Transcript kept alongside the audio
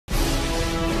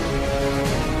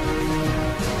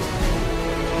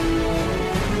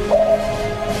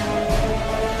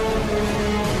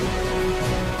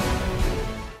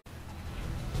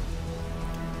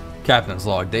Captain's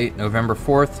log, date November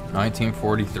 4th,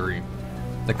 1943.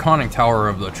 The conning tower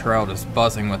of the Trout is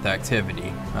buzzing with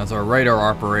activity, as our radar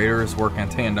operators work in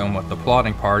tandem with the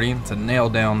plotting party to nail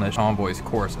down the convoy's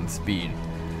course and speed.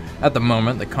 At the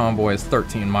moment, the convoy is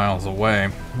 13 miles away.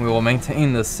 We will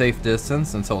maintain this safe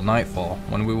distance until nightfall,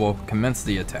 when we will commence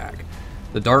the attack.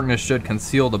 The darkness should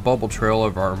conceal the bubble trail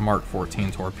of our Mark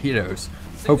 14 torpedoes.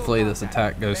 Hopefully this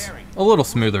attack goes a little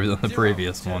smoother than the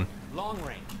previous one.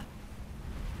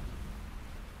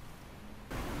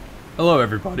 Hello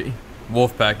everybody,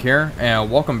 Wolfpack here,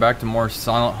 and welcome back to more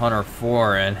Silent Hunter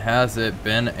 4, and has it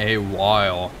been a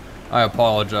while? I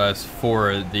apologize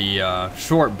for the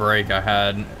short break I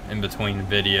had in between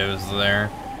videos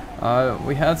there.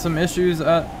 We had some issues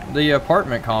at the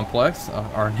apartment complex.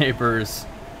 Our neighbors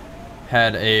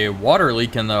had a water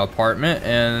leak in the apartment,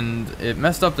 and it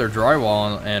messed up their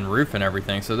drywall and roof and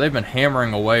everything, so they've been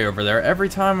hammering away over there every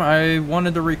time I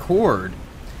wanted to record.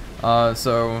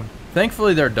 So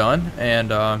thankfully they're done,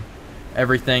 and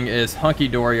everything is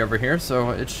hunky-dory over here, so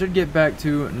it should get back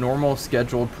to normal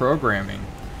scheduled programming.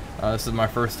 This is my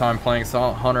first time playing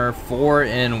Silent Hunter 4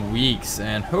 in weeks,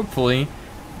 and hopefully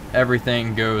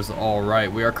everything goes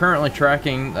alright. We are currently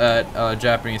tracking that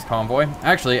Japanese convoy.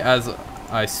 Actually, as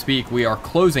I speak, we are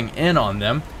closing in on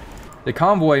them. The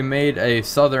convoy made a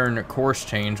southern course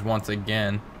change once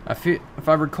again. If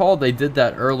I recall, they did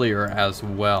that earlier as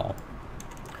well.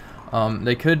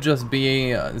 They could just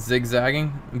be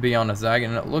zigzagging, be on a zag,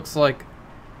 and it looks like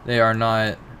they are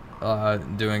not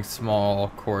doing small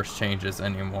course changes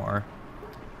anymore.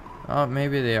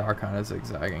 Maybe they are kind of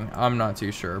zigzagging. I'm not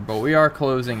too sure, but we are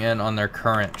closing in on their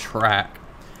current track.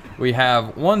 We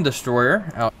have one destroyer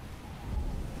out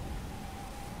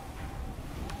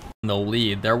in the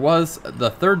lead. There was the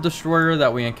third destroyer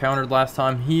that we encountered last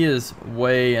time. He is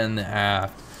way in the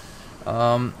aft.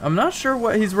 I'm not sure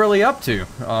what he's really up to.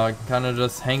 Kind of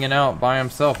just hanging out by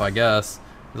himself, I guess.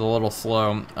 He's a little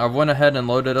slow. I went ahead and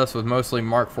loaded us with mostly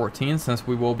Mark 14 since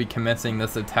we will be commencing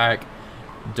this attack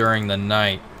during the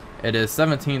night. It is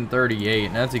 17:38,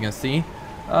 and as you can see,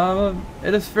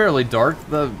 it is fairly dark.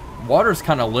 The water's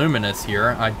kind of luminous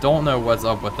here. I don't know what's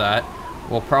up with that.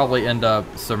 We'll probably end up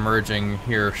submerging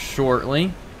here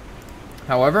shortly.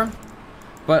 However,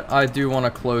 but I do want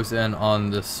to close in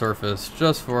on this surface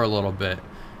just for a little bit.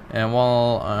 And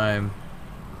while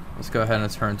let's go ahead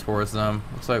and turn towards them.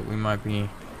 Looks like we might be...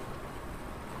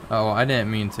 Oh, I didn't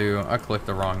mean to. I clicked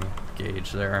the wrong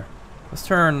gauge there. Let's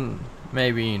turn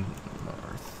maybe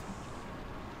north.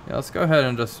 Yeah, let's go ahead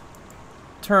and just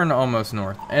turn almost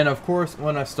north. And of course,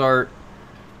 when I start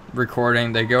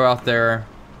recording, they go out there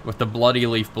with the bloody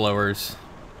leaf blowers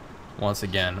once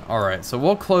again. Alright, so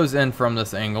we'll close in from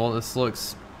this angle. This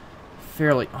looks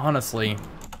fairly, honestly.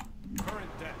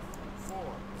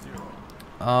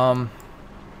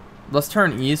 Let's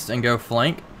turn east and go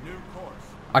flank.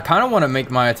 I kind of want to make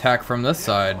my attack from this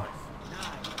side.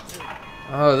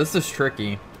 Oh, this is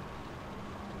tricky.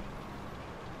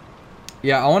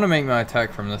 Yeah, I want to make my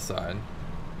attack from this side,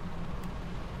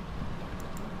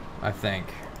 I think.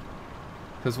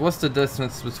 Because what's the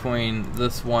distance between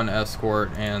this one escort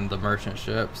and the merchant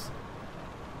ships?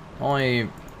 Only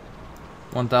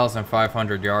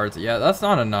 1,500 yards. Yeah, that's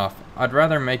not enough. I'd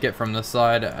rather make it from this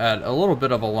side at a little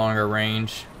bit of a longer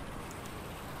range.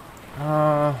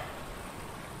 I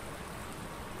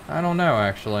don't know,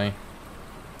 actually.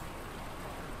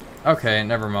 Okay,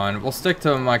 never mind. We'll stick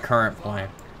to my current plan.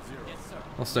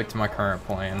 We'll stick to my current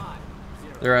plan.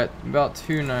 They're at about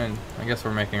 2.9. I guess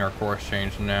we're making our course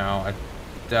change now. I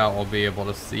doubt we'll be able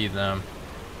to see them.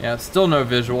 Yeah, still no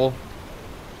visual.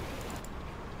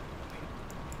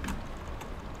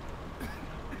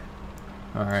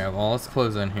 Alright, well, let's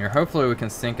close in here. Hopefully we can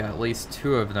sink at least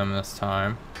 2 of them this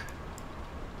time.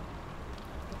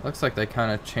 Looks like they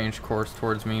kind of changed course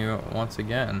towards me once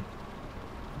again.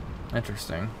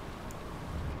 Interesting.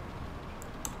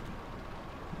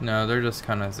 No, they're just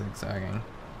kind of zigzagging.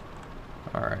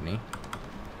 Alrighty.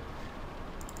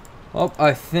 Well,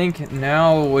 I think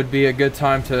now would be a good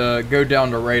time to go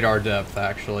down to radar depth,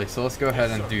 actually. So let's go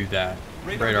ahead and do that.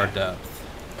 Radar depth.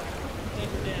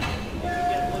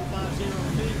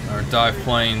 Our dive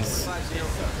planes.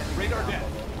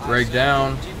 Rig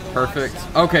down. Perfect.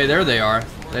 Okay, there they are.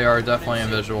 They are definitely in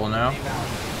visual now.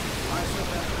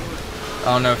 I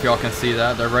don't know if y'all can see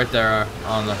that. They're right there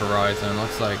on the horizon.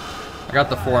 Looks like I got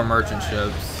the 4 merchant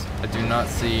ships. I do not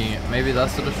see... Maybe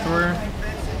that's the destroyer?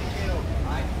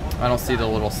 I don't see the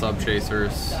little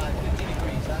sub-chasers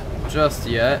just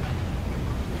yet.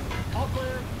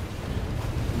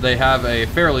 They have a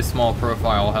fairly small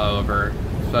profile, however,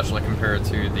 especially compared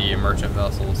to the merchant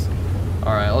vessels.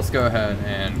 Alright, let's go ahead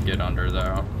and get under,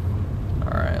 though.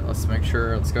 Alright, let's make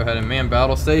sure. Let's go ahead and man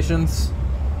battle stations.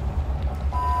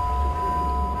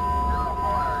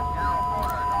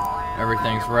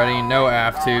 Everything's ready. No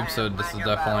aft tube, so this is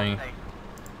definitely...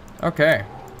 Okay.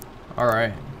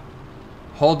 Alright.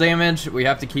 Hull damage, we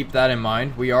have to keep that in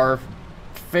mind. We are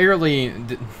fairly...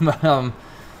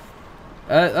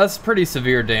 that's pretty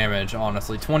severe damage,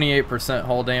 honestly. 28%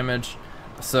 hull damage.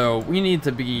 So we need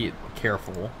to be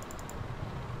careful.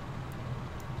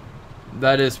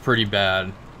 That is pretty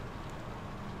bad.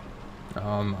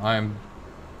 Alright.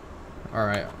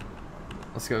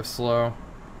 Let's go slow.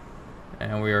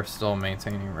 And we are still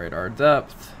maintaining radar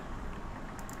depth.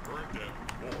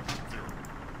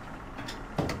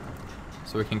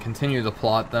 So we can continue to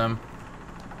plot them.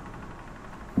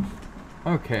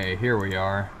 Okay, here we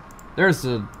are. There's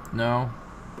the... No.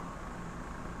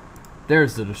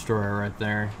 There's the destroyer right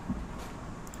there.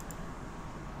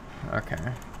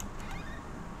 Okay.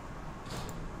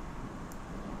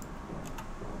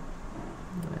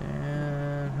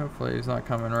 And hopefully he's not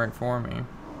coming right for me.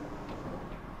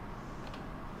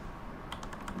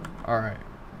 Alright.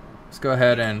 Let's go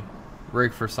ahead and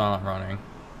rig for silent running.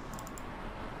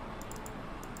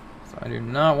 So I do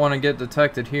not want to get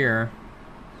detected here.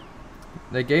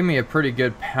 They gave me a pretty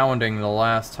good pounding the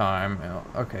last time.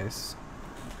 Okay.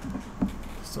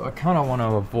 So I kind of want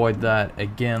to avoid that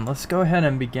again. Let's go ahead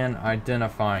and begin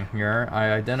identifying here.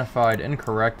 I identified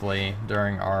incorrectly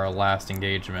during our last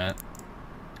engagement,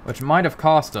 which might have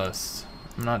cost us.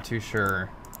 I'm not too sure.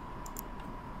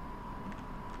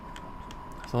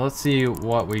 So let's see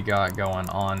what we got going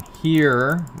on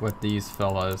here with these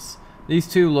fellas. These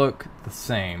two look the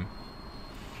same.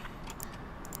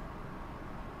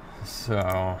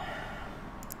 So,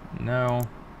 no.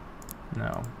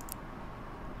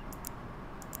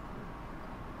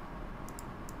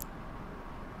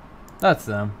 That's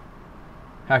them.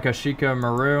 Hakashika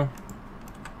Maru.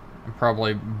 I'm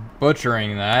probably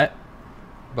butchering that,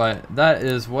 but that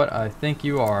is what I think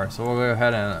you are. So we'll go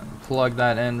ahead and plug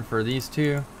that in for these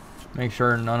two. Make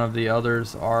sure none of the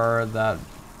others are that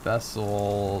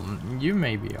vessel. You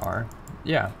maybe are.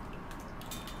 Yeah.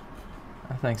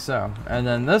 I think so. And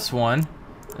then this one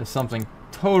is something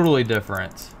totally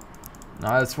different.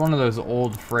 Now, it's one of those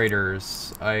old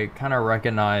freighters. I kind of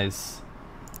recognize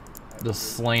the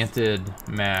slanted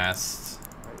mast.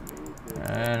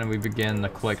 And we begin the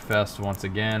click fest once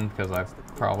again because I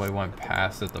probably went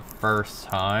past it the first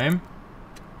time.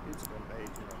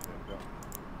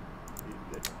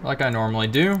 Like I normally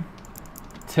do.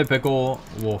 Typical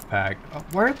Wolfpack. Oh,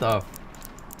 where the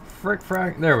frick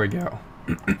frack? There we go.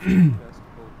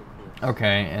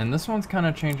 Okay, and this one's kind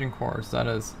of changing course. That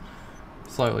is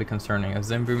slightly concerning. A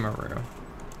Zimbu Maru.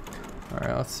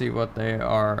 Alright, let's see what they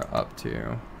are up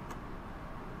to.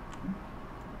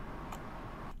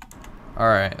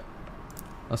 Alright,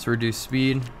 let's reduce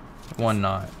speed 1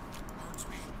 knot.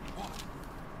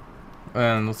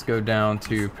 And let's go down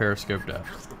to periscope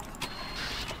depth.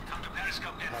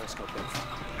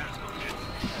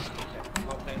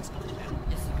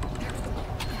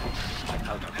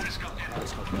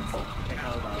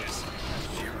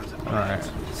 Alright.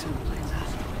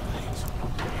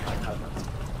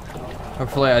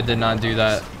 Hopefully I did not do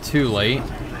that too late.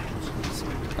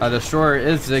 The destroyer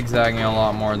is zigzagging a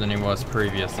lot more than he was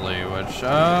previously, which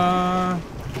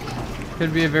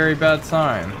could be a very bad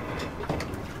sign.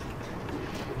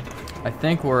 I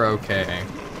think we're okay.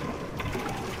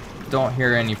 Don't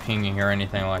hear any pinging or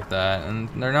anything like that, and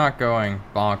they're not going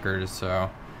bonkers,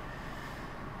 so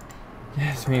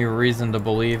gives me reason to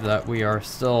believe that we are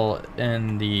still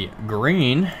in the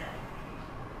green.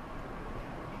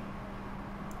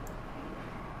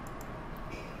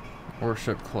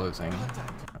 Warship closing.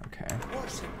 Okay.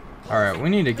 Alright, we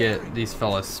need to get these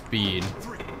fellas speed.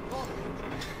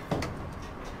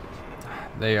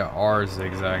 They are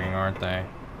zigzagging, aren't they?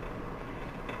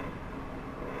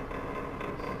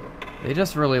 They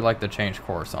just really like to change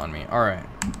course on me. Alright.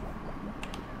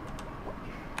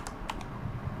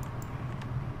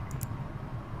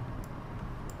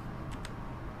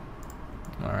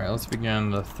 Alright, let's begin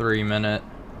the 3-minute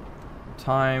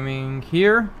timing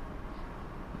here.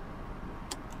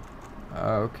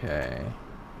 Okay.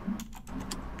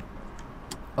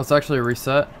 Let's actually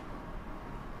reset.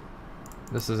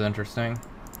 This is interesting.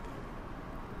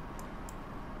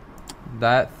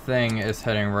 That thing is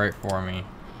heading right for me.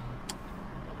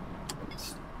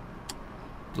 Let's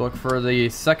look for the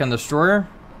second destroyer.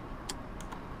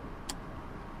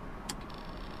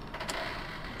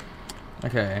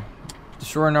 Okay.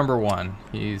 Destroyer number 1.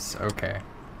 He's okay.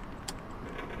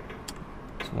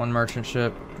 It's 1 merchant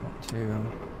ship. 2.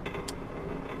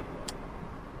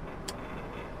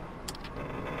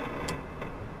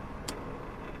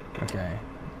 Okay,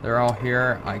 they're all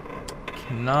here. I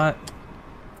cannot...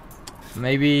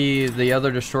 Maybe the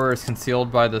other destroyer is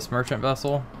concealed by this merchant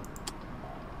vessel?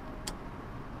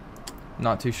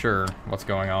 Not too sure what's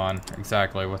going on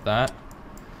exactly with that.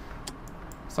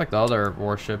 Looks like the other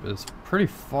warship is pretty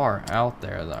far out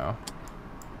there though.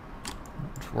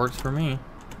 Which works for me.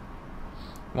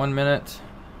 1 minute.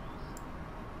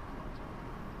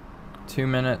 2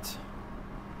 minutes.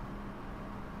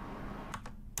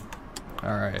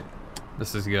 Alright.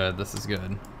 This is good. This is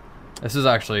good. This is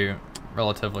actually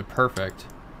relatively perfect.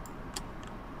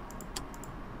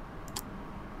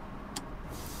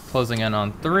 Closing in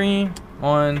on 3.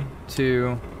 1,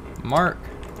 2, mark.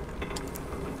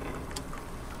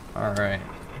 Alright.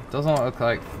 Doesn't look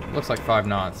like... Looks like 5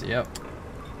 knots. Yep.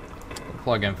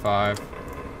 Plug in 5.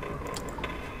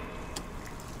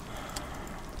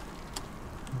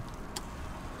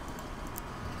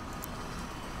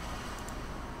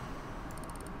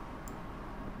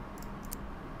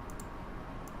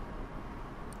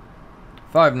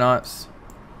 Five knots.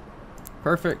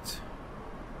 Perfect.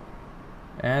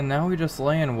 And now we just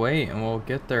lay in wait and we'll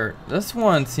get there. This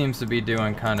one seems to be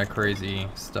doing kind of crazy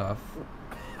stuff.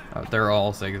 They're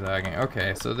all zigzagging.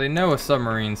 Okay, so they know a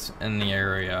submarine's in the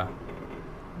area,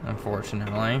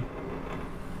 unfortunately.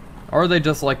 Or they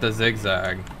just like the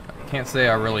zigzag. I can't say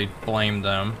I really blame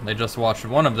them. They just watched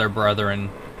one of their brethren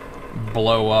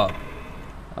blow up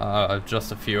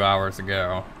just a few hours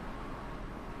ago.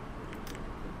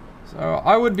 So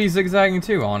I would be zigzagging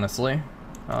too, honestly.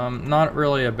 Not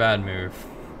really a bad move.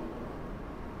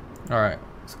 Alright,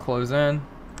 let's close in.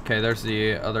 Okay, there's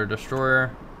the other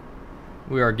destroyer.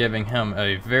 We are giving him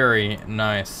a very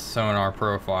nice sonar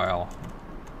profile.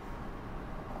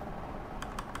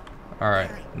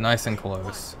 Alright, nice and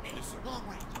close.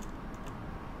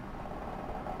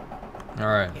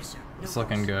 Alright, it's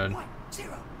looking good.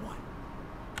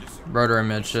 Rotary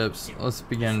midships, let's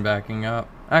begin backing up.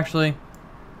 Actually,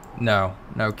 no,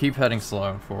 keep heading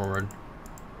slow forward.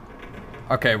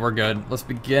 Okay, we're good. Let's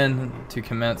begin to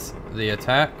commence the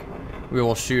attack. We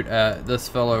will shoot at this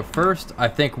fellow first. I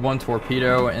think 1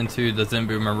 torpedo into the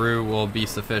Zenbu Maru will be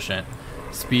sufficient.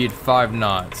 Speed 5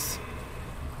 knots.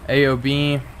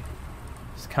 AOB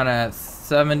is kind of at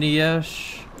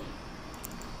 70-ish.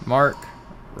 Mark,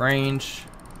 range.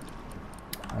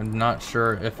 I'm not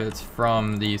sure if it's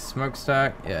from the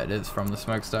smokestack. Yeah, it is from the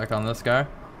smokestack on this guy.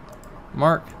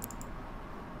 Mark.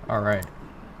 Alright.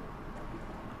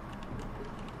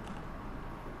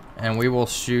 And we will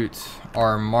shoot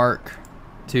our mark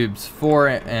tubes 4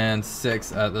 and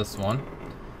 6 at this one.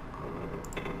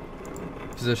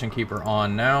 Position keeper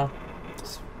on now.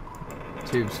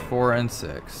 Tubes 4 and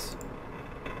 6.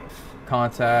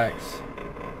 Contact.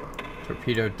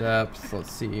 Torpedo depth.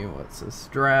 Let's see, what's this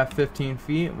draft? 15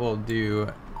 feet. We'll do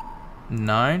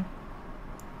 9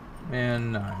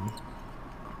 and 9.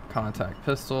 Contact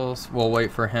pistols. We'll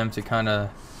wait for him to kind of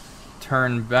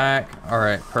turn back.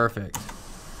 Alright, perfect.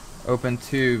 Open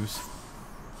tubes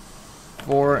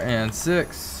 4 and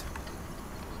 6.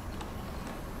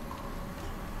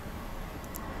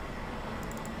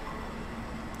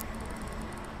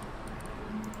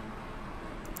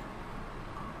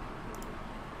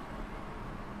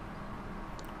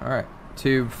 Alright,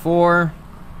 tube 4.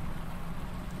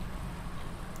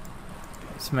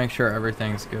 Let's make sure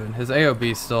everything's good. His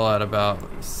AOB is still at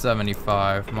about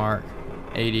 75 mark,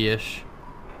 80-ish.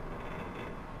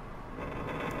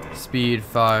 Speed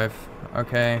 5.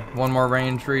 Okay, 1 more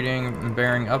range reading and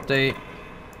bearing update.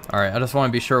 Alright, I just want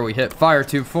to be sure we hit fire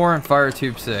tube 4 and fire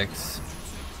tube 6.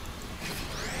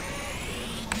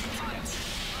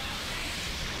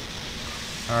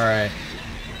 Alright.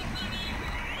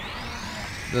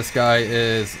 This guy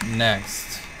is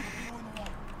next.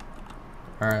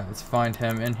 Alright, let's find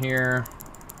him in here.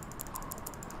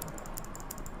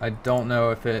 I don't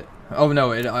know if it... Oh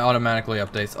no, it automatically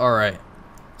updates. Alright.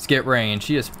 Let's get range.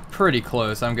 He is pretty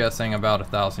close. I'm guessing about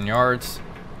 1,000 yards.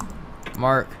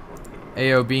 Mark.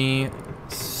 AOB.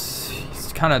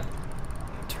 He's kind of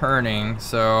turning,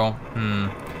 so...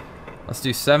 Let's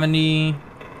do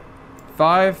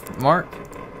 75. Mark.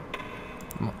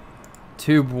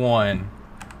 Tube 1.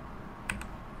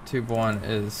 Tube 1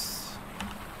 is...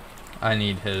 I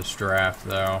need his draft,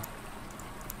 though.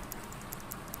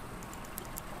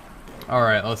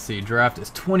 Alright, let's see. Draft is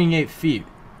 28 feet.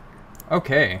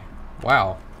 Okay.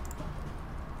 Wow.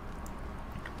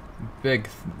 Big,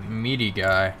 meaty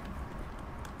guy.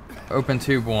 Open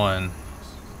tube 1.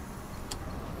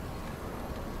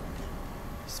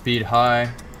 Speed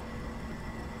high.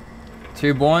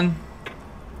 Tube 1.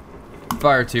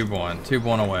 Fire tube 1. Tube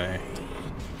 1 away.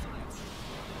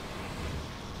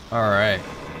 Alright.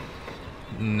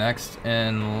 next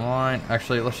in line.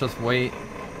 Actually, let's just wait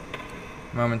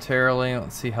momentarily.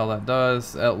 Let's see how that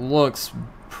does. It looks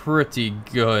pretty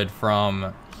good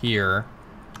from here.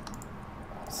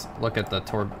 Let's look at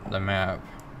the map.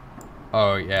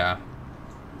 Oh yeah,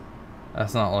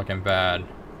 that's not looking bad.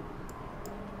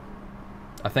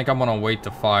 I think I'm gonna wait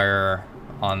to fire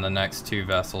on the next two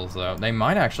vessels though. They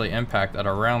might actually impact at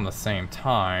around the same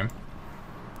time.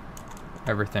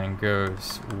 Everything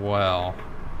goes well.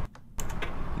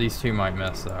 These two might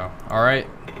miss though. Alright,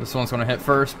 this one's gonna hit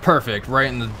first. Perfect, right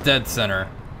in the dead center.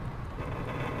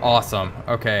 Awesome.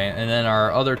 Okay, and then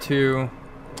our other two,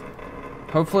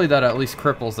 hopefully that at least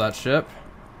cripples that ship.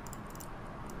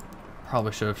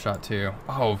 Probably should have shot two.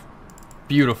 Oh,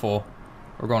 beautiful.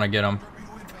 We're gonna get them.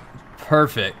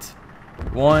 Perfect.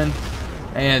 1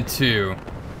 and 2.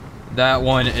 That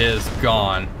one is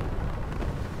gone.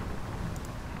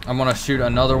 I'm gonna shoot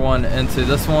another one into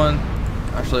this one.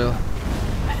 Actually,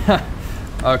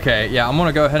 okay, yeah, I'm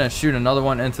gonna go ahead and shoot another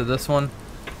one into this one.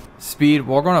 Speed,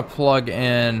 we're gonna plug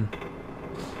in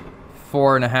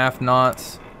 4.5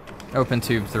 knots. Open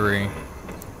tube 3.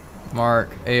 Mark,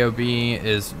 AOB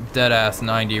is dead ass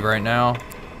 90 right now.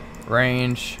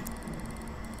 Range.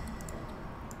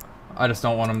 I just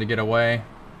don't want him to get away.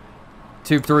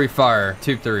 Tube 3 fire.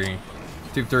 Tube 3.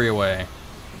 Tube 3 away.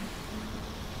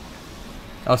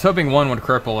 I was hoping one would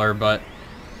cripple her, but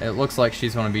it looks like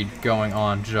she's going to be going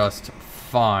on just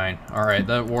fine. Alright,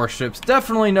 the warships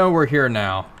definitely know we're here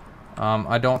now.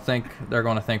 I don't think they're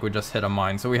going to think we just hit a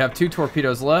mine. So we have 2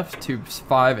 torpedoes left. Tubes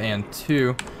 5 and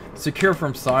 2. Secure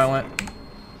from silent.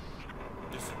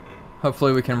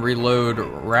 Hopefully we can reload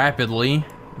rapidly.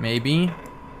 Maybe.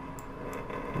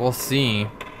 We'll see.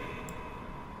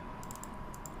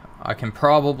 I can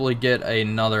probably get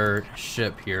another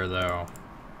ship here though.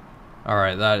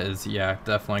 Alright, that is, yeah,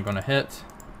 definitely gonna hit.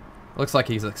 Looks like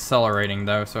he's accelerating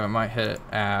though, so it might hit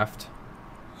aft.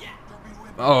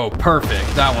 Oh,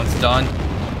 perfect. That one's done.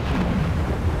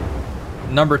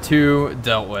 Number 2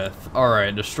 dealt with.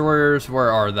 Alright, destroyers, where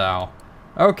are thou?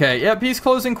 Okay, yep, he's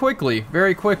closing quickly,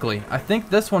 very quickly. I think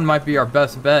this one might be our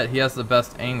best bet. He has the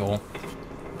best angle.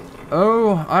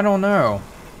 Oh, I don't know.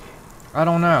 I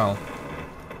don't know.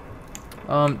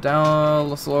 Down,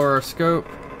 let's lower our scope.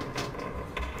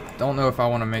 Don't know if I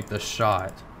want to make this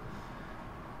shot.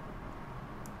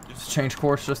 Let's change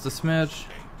course just a smidge.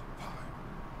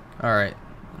 Alright,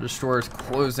 destroyer's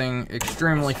closing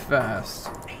extremely fast.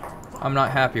 I'm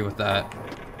not happy with that.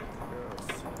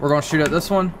 We're going to shoot at this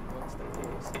one.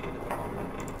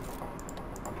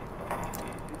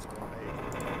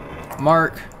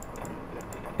 Mark.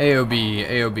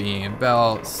 AOB,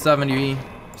 about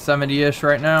 70-ish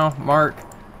right now. Mark.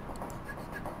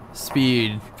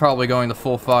 Speed, probably going the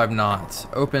full 5 knots.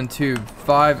 Open tube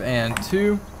 5 and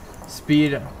 2.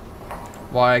 Speed,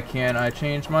 why can't I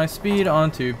change my speed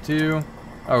on tube 2?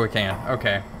 Oh, we can.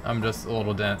 Okay, I'm just a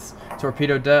little dense.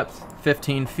 Torpedo depth,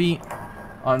 15 feet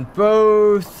on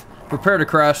both. Prepare to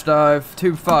crash dive.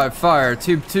 Tube 5, fire.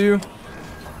 Tube 2,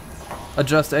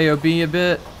 adjust AOB a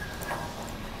bit.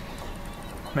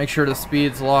 Make sure the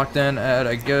speed's locked in at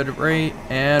a good rate.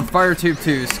 And fire tube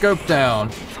 2, scope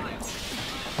down.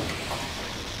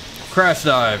 Crash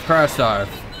dive, crash dive.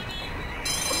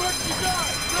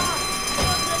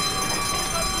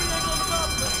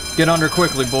 Get under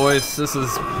quickly, boys. This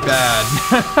is bad.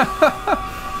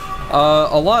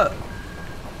 A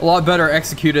lot better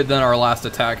executed than our last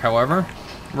attack, however.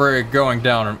 We're going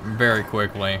down very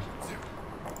quickly.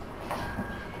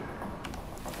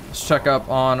 Let's check up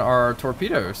on our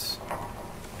torpedoes.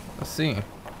 Let's see.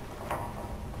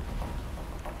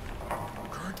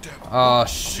 Oh,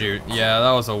 shoot. Yeah,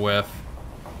 that was a whiff.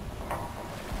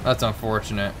 That's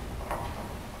unfortunate.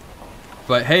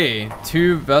 But hey,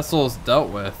 2 vessels dealt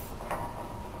with.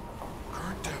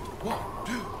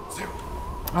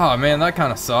 Oh man, that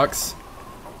kind of sucks.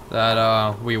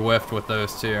 That we whiffed with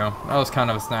those 2. That was kind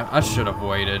of a snap. I should have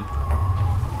waited.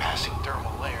 Passing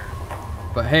thermal layer.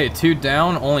 But hey, 2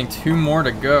 down, only 2 more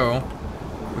to go.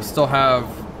 We still have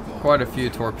quite a few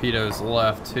torpedoes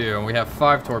left too. And we have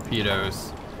 5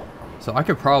 torpedoes. So I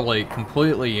could probably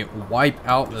completely wipe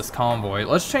out this convoy.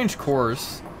 Let's change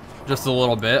course just a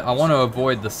little bit. I want to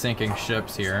avoid the sinking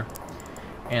ships here.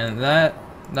 And that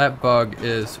bug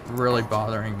is really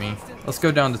bothering me. Let's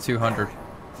go down to 200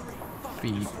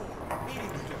 feet.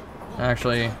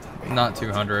 Actually, not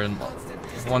 200.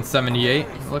 178,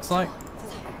 looks like.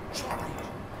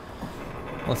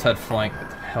 Let's head flank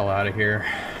the hell out of here.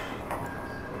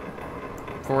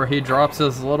 Before he drops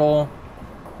his little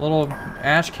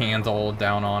ash cans all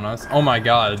down on us. Oh my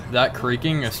god, that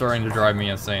creaking is starting to drive me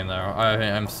insane though. I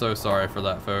am so sorry for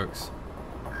that, folks.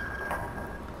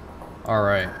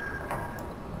 Alright.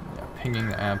 Yeah, pinging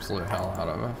the absolute hell out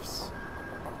of us.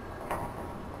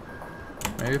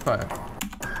 Maybe if I...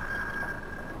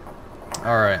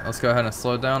 Alright, let's go ahead and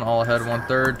slow down. All ahead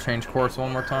 1/3. Change course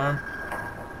one more time.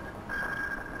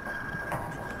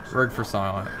 Rig for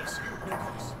silent.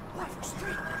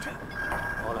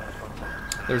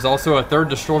 There's also a third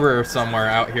destroyer somewhere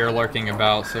out here lurking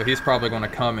about, so he's probably going to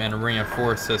come and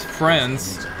reinforce his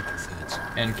friends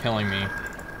in killing me.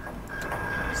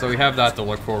 So we have that to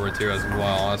look forward to as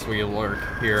well as we lurk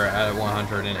here at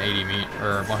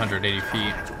 180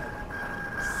 feet.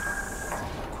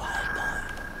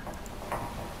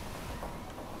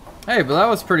 Hey, but that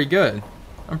was pretty good.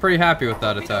 I'm pretty happy with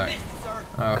that attack.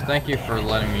 Oh, thank you for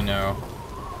letting me know.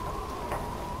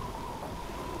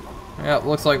 Yeah, it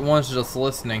looks like one's just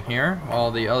listening here while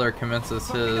the other commences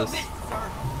his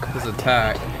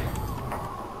attack.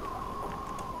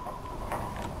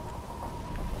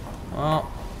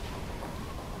 Well,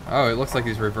 oh, it looks like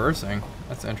he's reversing.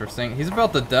 That's interesting. He's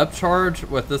about to depth charge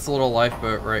with this little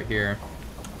lifeboat right here.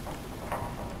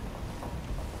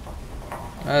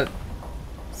 That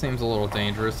seems a little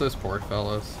dangerous, those poor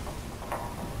fellows.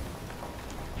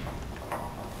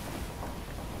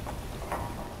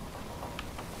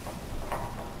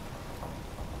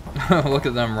 Look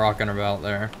at them rocking about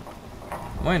there.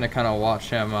 I'm waiting to kind of watch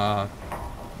him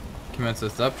commence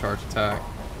his depth charge attack.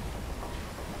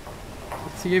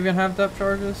 Does he even have depth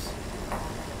charges?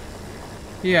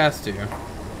 He has to.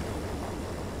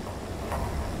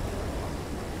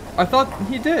 I thought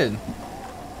he did.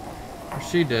 Or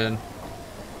she did.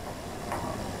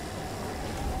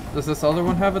 Does this other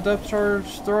one have a depth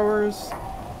charge throwers?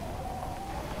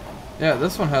 Yeah,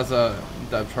 this one has a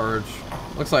depth charge.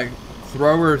 Looks like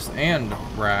throwers and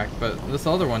rack, but this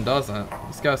other one doesn't.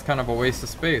 This guy's kind of a waste of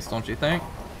space, don't you think?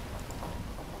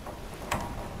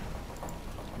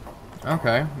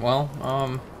 Okay, well,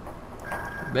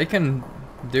 they can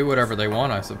do whatever they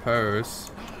want, I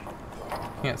suppose.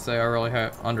 Can't say I really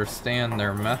understand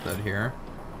their method here.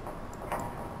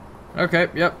 Okay,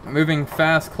 yep, moving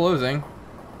fast, closing.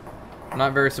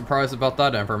 Not very surprised about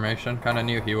that information. Kind of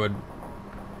knew he would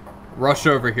rush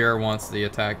over here once the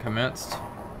attack commenced.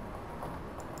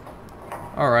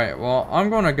 Alright, well, I'm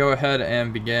going to go ahead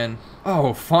and begin.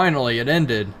 Oh, finally, it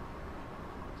ended.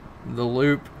 The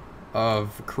loop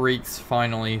of creaks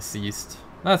finally ceased.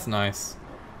 That's nice.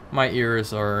 My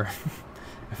ears are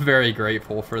very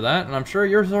grateful for that, and I'm sure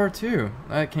yours are too.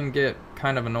 That can get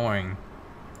kind of annoying.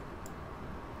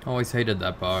 Always hated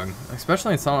that bug.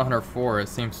 Especially in Silent Hunter 4, it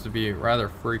seems to be rather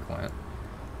frequent.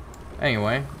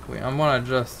 Anyway, I'm going to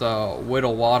just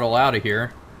whittle-waddle out of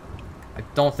here. I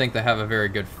don't think they have a very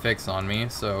good fix on me,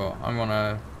 so I'm going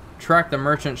to track the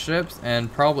merchant ships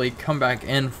and probably come back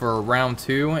in for round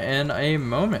 2 in a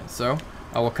moment. So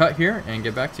I will cut here and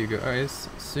get back to you guys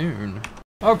soon.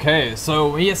 Okay,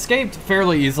 so we escaped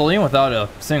fairly easily without a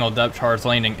single depth charge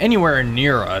landing anywhere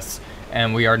near us,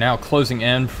 and we are now closing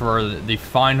in for the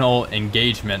final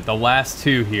engagement, the last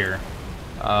 2 here.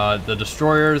 The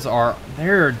destroyers are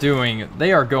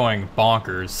they are going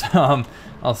bonkers.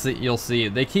 You'll see.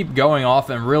 They keep going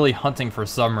off and really hunting for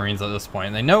submarines at this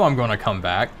point. They know I'm going to come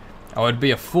back. I would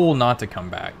be a fool not to come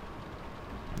back.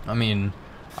 I mean,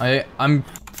 I'm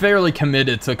fairly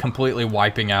committed to completely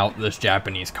wiping out this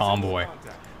Japanese convoy.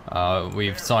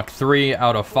 We've sunk 3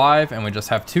 out of 5, and we just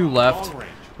have 2 left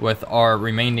with our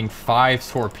remaining 5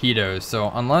 torpedoes.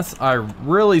 So unless I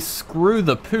really screw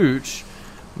the pooch,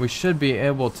 we should be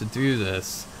able to do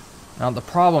this. Now the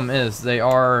problem is they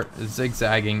are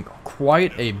zigzagging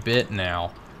quite a bit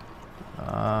now.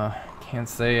 Can't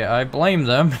say I blame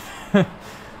them.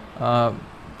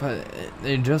 But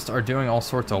they just are doing all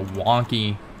sorts of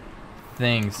wonky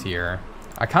things here.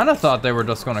 I kind of thought they were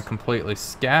just going to completely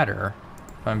scatter,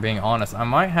 if I'm being honest. I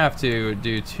might have to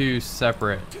do 2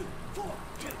 separate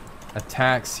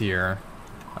attacks here.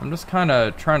 I'm just kind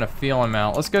of trying to feel them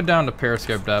out. Let's go down to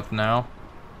periscope depth now.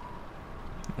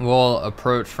 We'll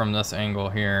approach from this angle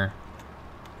here.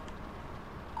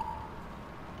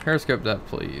 Periscope depth,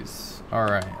 please.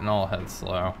 Alright, and I'll head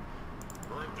slow.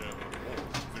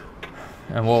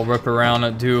 And we'll whip around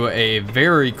and do a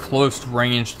very close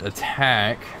ranged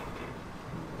attack.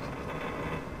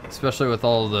 Especially with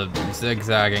all the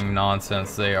zigzagging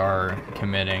nonsense they are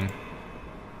committing.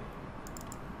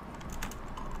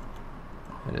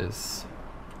 It is.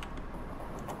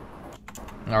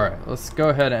 Alright, let's go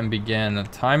ahead and begin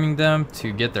timing them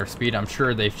to get their speed. I'm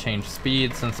sure they've changed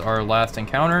speed since our last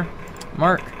encounter.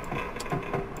 Mark.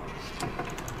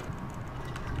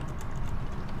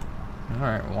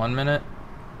 Alright, 1 minute.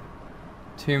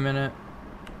 2 minute.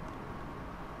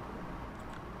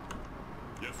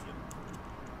 Yes, sir.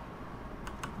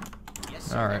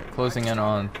 Alright, closing in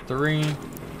on 3.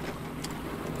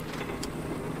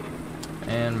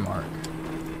 And mark.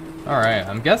 Alright,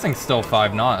 I'm guessing still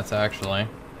 5 knots, actually.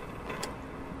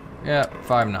 Yeah,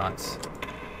 5 knots.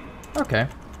 Okay.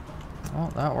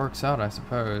 Well, that works out, I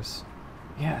suppose.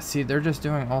 Yeah, see, they're just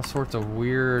doing all sorts of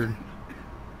weird,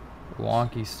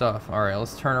 wonky stuff. Alright,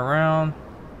 let's turn around.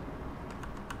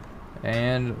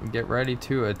 And get ready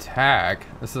to attack.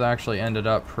 This has actually ended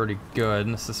up pretty good.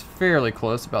 And this is fairly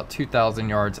close, about 2,000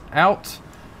 yards out.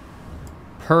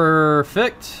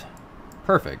 Perfect.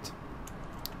 Perfect.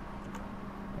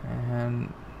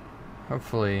 And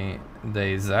hopefully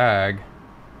they zag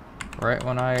right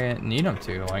when I need them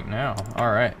to, like now.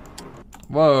 Alright.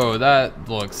 Whoa, that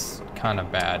looks kind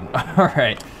of bad.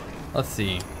 Alright, let's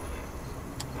see.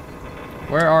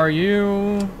 Where are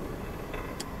you?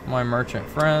 My merchant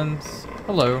friends.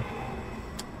 Hello.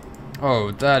 Oh,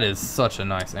 that is such a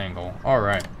nice angle.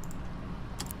 Alright.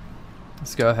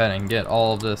 Let's go ahead and get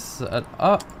all of this set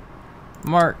up.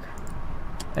 Mark.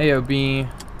 AOB.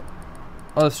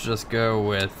 Let's just go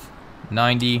with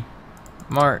 90.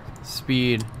 Mark.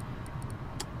 Speed.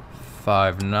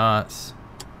 5 knots.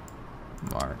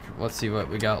 Mark. Let's see what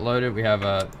we got loaded. We have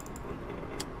a...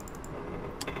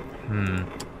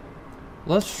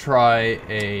 Let's try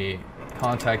a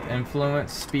contact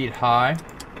influence. Speed high.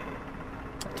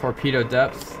 Torpedo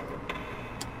depth.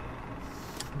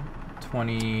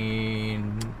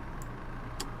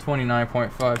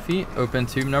 29.5 feet. Open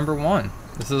tube number 1.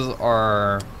 This is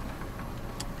our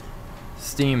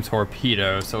steam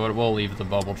torpedo, so it will leave the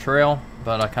bubble trail,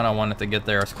 but I kind of wanted to get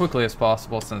there as quickly as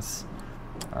possible since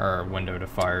our window to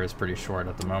fire is pretty short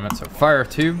at the moment. So fire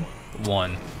tube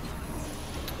 1.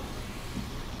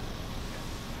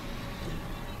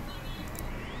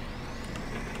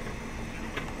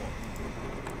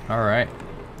 Alright,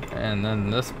 and then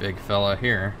this big fella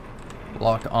here.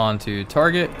 Lock onto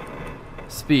target.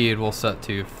 Speed we'll set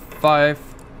to 5.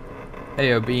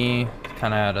 AOB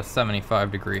kind of at a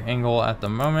 75-degree angle at the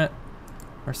moment.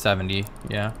 Or 70,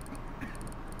 yeah.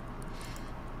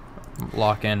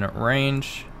 Lock in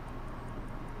range.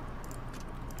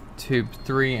 Tube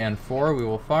 3 and 4 we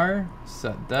will fire.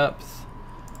 Set depth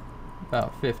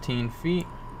about 15 feet.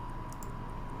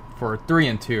 For 3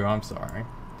 and 2, I'm sorry.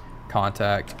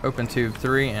 Contact open tube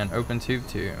 3 and open tube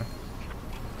 2.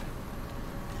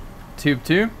 Tube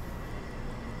 2.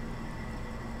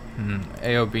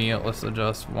 AOB, let's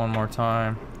adjust one more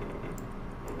time.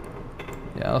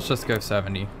 Yeah, let's just go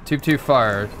 70. Tube 2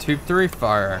 fire. Tube 3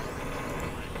 fire.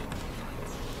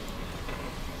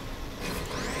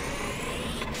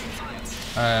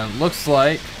 Looks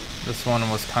like this one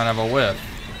was kind of a whiff.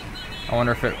 I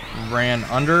wonder if it ran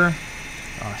under.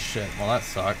 Oh shit, well that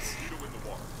sucks.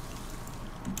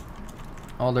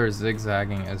 All their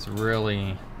zigzagging is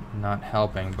really not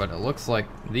helping, but it looks like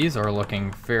these are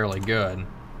looking fairly good.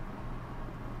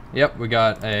 Yep, we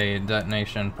got a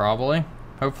detonation probably.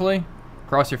 Hopefully.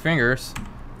 Cross your fingers.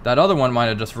 That other one might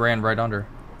have just ran right under.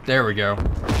 There we go.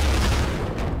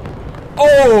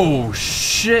 Oh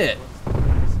shit!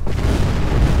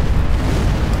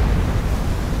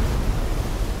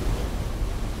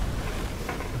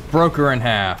 Broke her in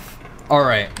half.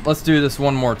 Alright, let's do this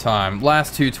one more time.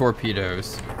 Last 2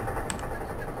 torpedoes.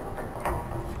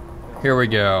 Here we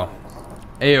go.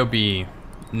 AOB,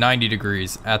 90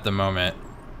 degrees at the moment.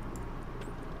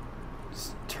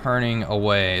 It's turning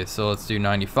away, so let's do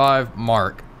 95.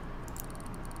 Mark.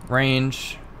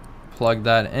 Range, plug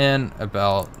that in,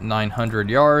 about 900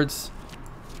 yards.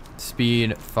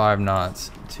 Speed, 5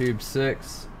 knots. Tube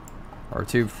 6, or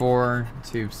tube 4,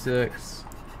 tube 6.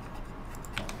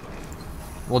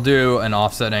 We'll do an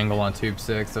offset angle on tube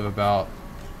 6 of about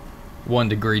 1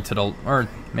 degree to the, or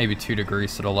maybe 2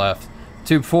 degrees to the left.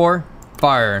 Tube 4,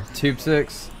 fire. Tube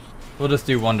 6, we'll just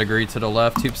do 1 degree to the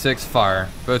left. Tube 6, fire.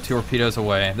 Both torpedoes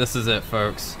away. This is it,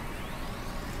 folks.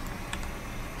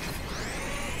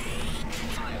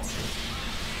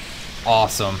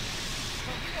 Awesome.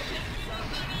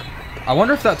 I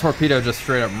wonder if that torpedo just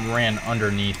straight up ran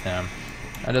underneath him.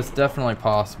 That is definitely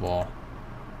possible.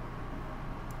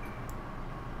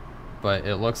 But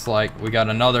it looks like we got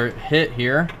another hit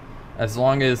here. As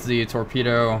long as the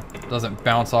torpedo doesn't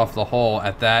bounce off the hull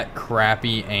at that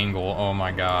crappy angle. Oh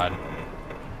my god.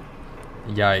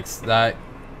 Yikes. That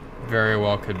very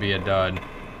well could be a dud.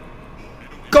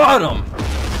 Got him!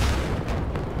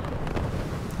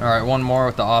 Alright, one more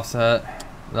with the offset.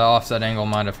 The offset angle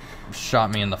might have shot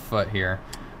me in the foot here.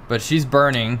 But she's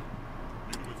burning.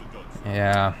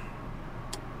 Yeah.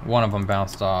 One of them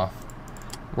bounced off.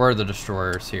 Where are the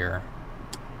destroyers here?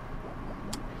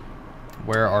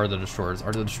 Where are the destroyers?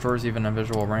 Are the destroyers even in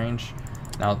visual range?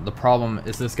 Now, the problem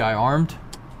is this guy armed?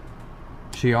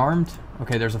 She armed?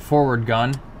 Okay, there's a forward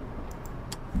gun.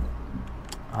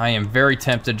 I am very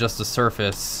tempted just to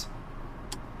surface.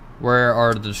 Where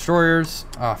are the destroyers?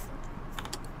 Ah,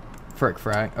 frick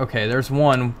frack. Okay, there's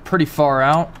one pretty far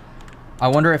out. I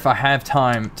wonder if I have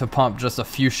time to pump just a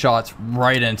few shots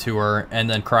right into her and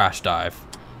then crash dive.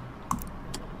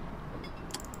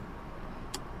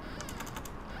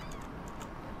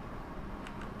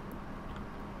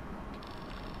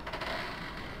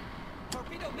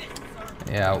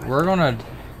 Yeah, we're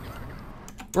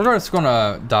just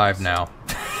gonna dive now.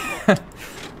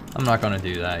 I'm not gonna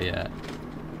do that yet.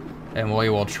 And we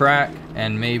will track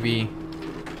and maybe...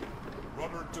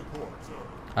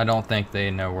 I don't think they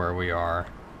know where we are.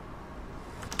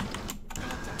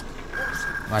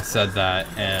 I said that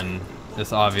and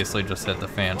this obviously just hit the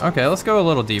fan. Okay, let's go a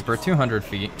little deeper, 200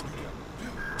 feet.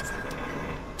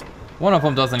 One of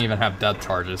them doesn't even have depth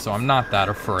charges, so I'm not that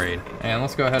afraid. And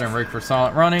let's go ahead and rig for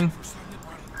silent running.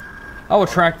 I will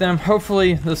track them.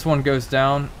 Hopefully this one goes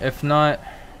down. If not,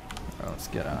 let's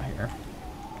get out of here.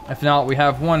 If not, we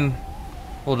have one.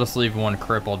 We'll just leave one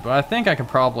crippled. But I think I could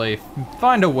probably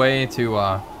find a way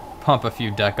to pump a few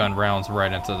deck gun rounds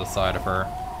right into the side of her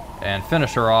and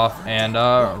finish her off and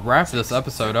wrap this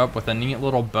episode up with a neat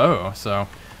little bow. So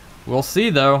we'll see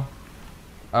though.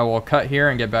 I will cut here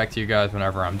and get back to you guys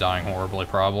whenever I'm dying horribly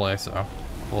probably. So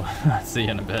we'll see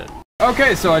you in a bit.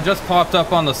 Okay, so I just popped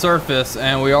up on the surface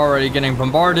and we're already getting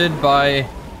bombarded by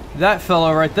that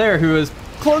fellow right there who is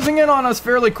closing in on us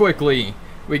fairly quickly.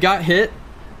 We got hit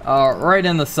right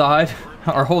in the side.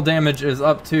 Our whole damage is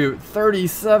up to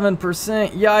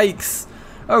 37%. Yikes.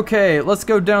 Okay, let's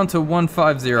go down to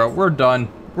 150. We're done.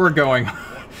 We're going.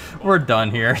 We're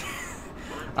done here.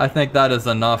 I think that is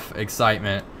enough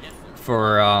excitement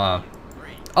for a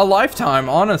lifetime,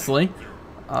 honestly.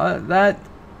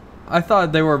 I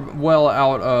thought they were well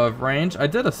out of range. I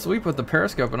did a sweep with the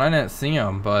periscope and I didn't see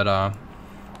him, but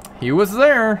he was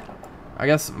there. I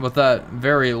guess with that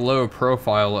very low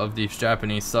profile of these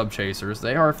Japanese sub-chasers,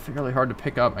 they are fairly hard to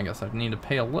pick up. I guess I need to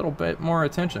pay a little bit more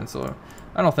attention, so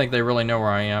I don't think they really know where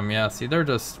I am. Yeah, see, they're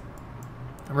just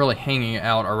really hanging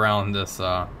out around this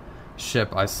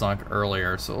ship I sunk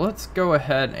earlier. So let's go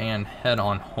ahead and head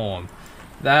on home.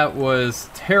 That was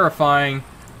terrifying.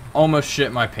 Almost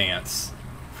shit my pants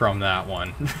from that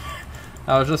one.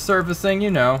 I was just surfacing,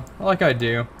 you know, like I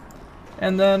do.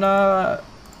 And then,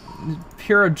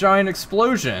 hear a giant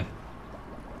explosion.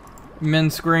 Men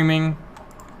screaming.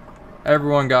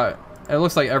 Everyone got... It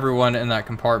looks like everyone in that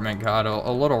compartment got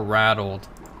a little rattled.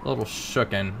 A little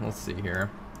shooken. Let's see here.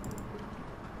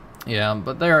 Yeah,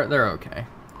 but they're okay.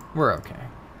 We're okay.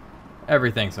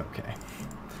 Everything's okay.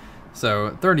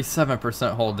 So,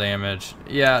 37% hull damage.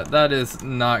 Yeah, that is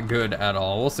not good at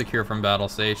all. We'll secure from battle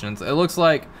stations. It looks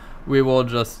like we will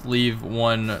just leave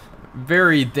one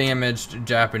very damaged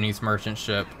Japanese merchant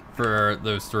ship for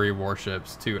those 3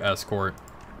 warships to escort.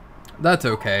 That's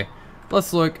okay.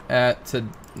 Let's look at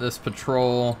this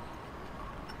patrol.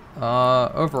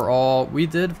 Overall, we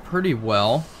did pretty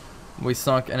well. We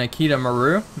sunk an Akita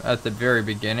Maru at the very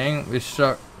beginning. We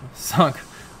sunk,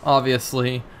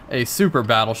 obviously, a super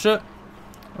battleship.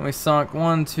 And we sunk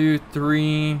 1, 2,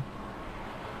 3,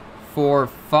 4,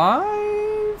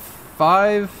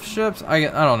 5 ships. I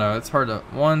don't know. It's hard to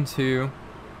 1, 2,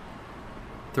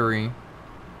 3,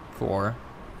 4,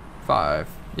 5.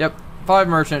 Yep, 5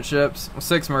 merchant ships,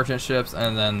 6 merchant ships,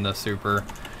 and then the super.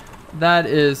 That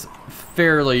is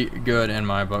fairly good in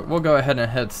my book. We'll go ahead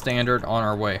and head standard on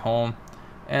our way home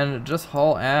and just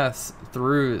haul ass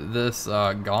through this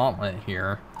gauntlet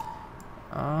here.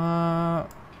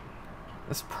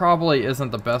 This probably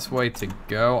isn't the best way to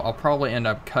go. I'll probably end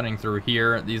up cutting through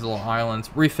here, these little islands,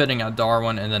 refitting at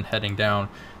Darwin, and then heading down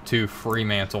to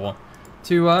Fremantle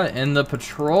to end the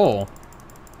patrol.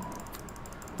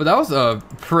 But that was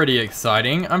pretty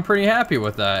exciting. I'm pretty happy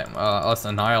with that, us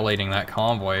annihilating that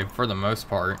convoy for the most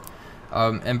part.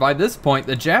 And by this point,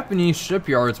 the Japanese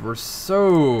shipyards were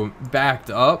so backed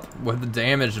up with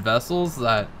damaged vessels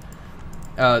that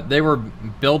they were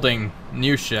building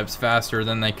new ships faster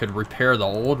than they could repair the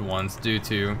old ones due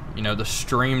to, you know, the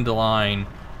streamlined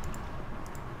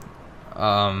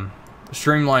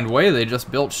way they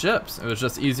just built ships. It was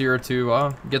just easier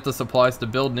to get the supplies to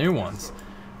build new ones.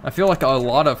 I feel like a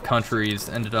lot of countries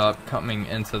ended up coming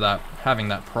into that, having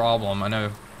that problem. I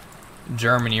know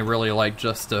Germany really liked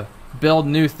just to build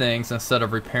new things instead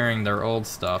of repairing their old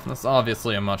stuff. That's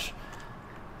obviously a much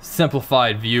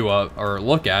simplified view of, or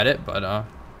look at it, but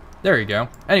there you go.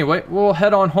 Anyway, we'll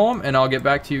head on home and I'll get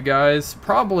back to you guys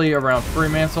probably around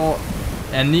Fremantle.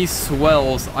 And these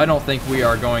swells, I don't think we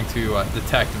are going to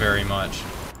detect very much.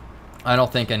 I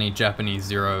don't think any Japanese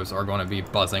Zeros are going to be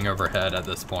buzzing overhead at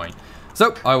this point.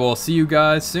 So, I will see you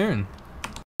guys soon.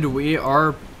 We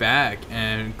are back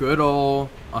in good old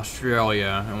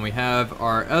Australia, and we have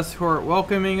our escort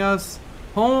welcoming us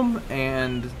home,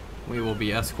 and we will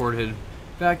be escorted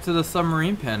back to the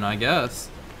submarine pen, I guess.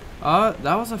 That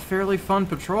was a fairly fun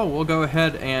patrol. We'll go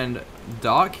ahead and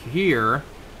dock here.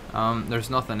 There's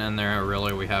nothing in there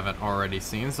really we haven't already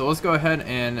seen, so let's go ahead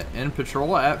and end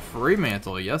patrol at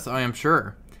Fremantle. Yes, I am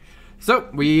sure.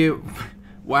 So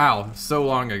wow, so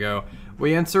long ago,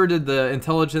 we inserted the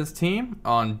intelligence team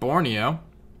on Borneo,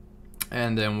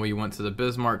 and then we went to the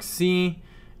Bismarck Sea,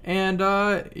 and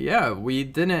yeah, we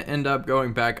didn't end up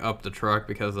going back up the truck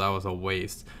because that was a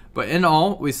waste. But in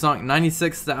all, we sunk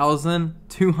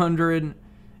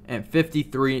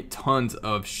 96,253 tons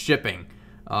of shipping.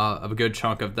 A good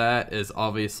chunk of that is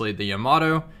obviously the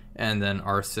Yamato, and then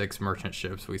our 6 merchant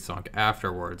ships we sunk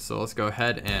afterwards. So let's go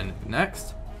ahead and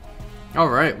next.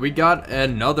 Alright, we got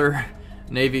another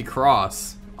Navy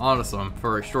Cross. Awesome.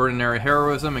 For extraordinary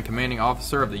heroism and commanding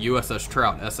officer of the USS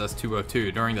Trout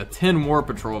SS-202 during the 10 war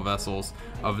patrol vessels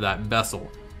of that vessel.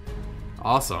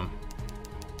 Awesome.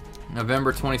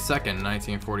 November 22nd,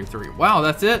 1943. Wow,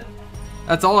 that's it?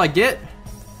 That's all I get?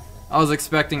 I was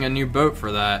expecting a new boat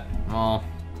for that. Well,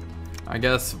 I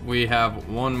guess we have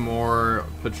one more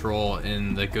patrol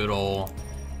in the good old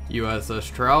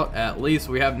USS Trout. At least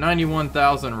we have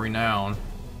 91,000 renown.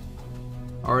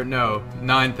 Or no,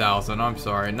 9,000, I'm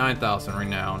sorry, 9,000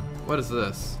 renown. What is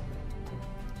this?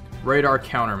 Radar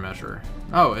countermeasure.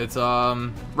 Oh, it's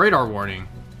radar warning.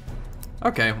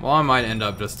 Okay, well I might end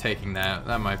up just taking that.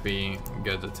 That might be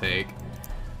good to take.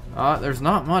 There's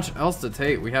not much else to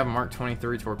take. We have Mark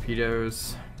 23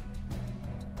 torpedoes.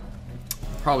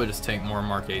 Probably just take more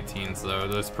Mark 18s though.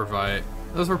 Those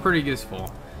were pretty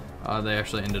useful. They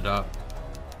actually ended up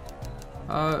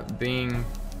being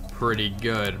pretty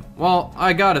good. Well,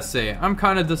 I gotta say, I'm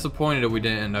kind of disappointed that we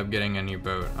didn't end up getting a new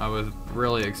boat. I was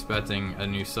really expecting a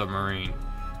new submarine.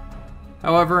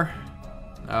 However,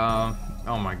 oh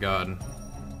my god.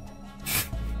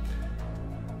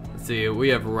 Let's see, we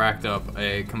have racked up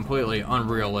a completely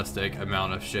unrealistic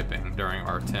amount of shipping during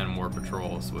our 10 war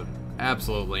patrols, with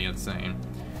absolutely insane.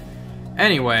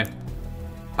 Anyway,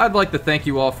 I'd like to thank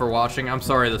you all for watching. I'm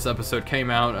sorry this episode came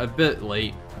out a bit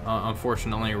late.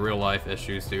 Unfortunately, real life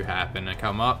issues do happen and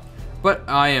come up, but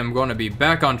I am going to be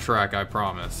back on track, I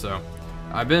promise. So,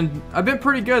 I've been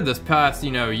pretty good this past,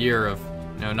 year of,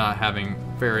 not having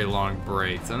very long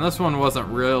breaks, and this one wasn't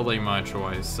really my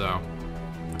choice. So,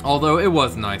 although it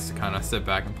was nice to kind of sit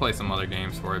back and play some other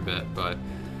games for a bit, but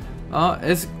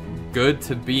it's good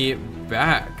to be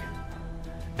back.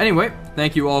 Anyway,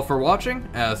 thank you all for watching.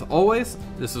 As always,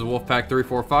 this is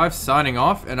Wolfpack345 signing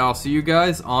off, and I'll see you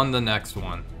guys on the next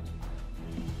one.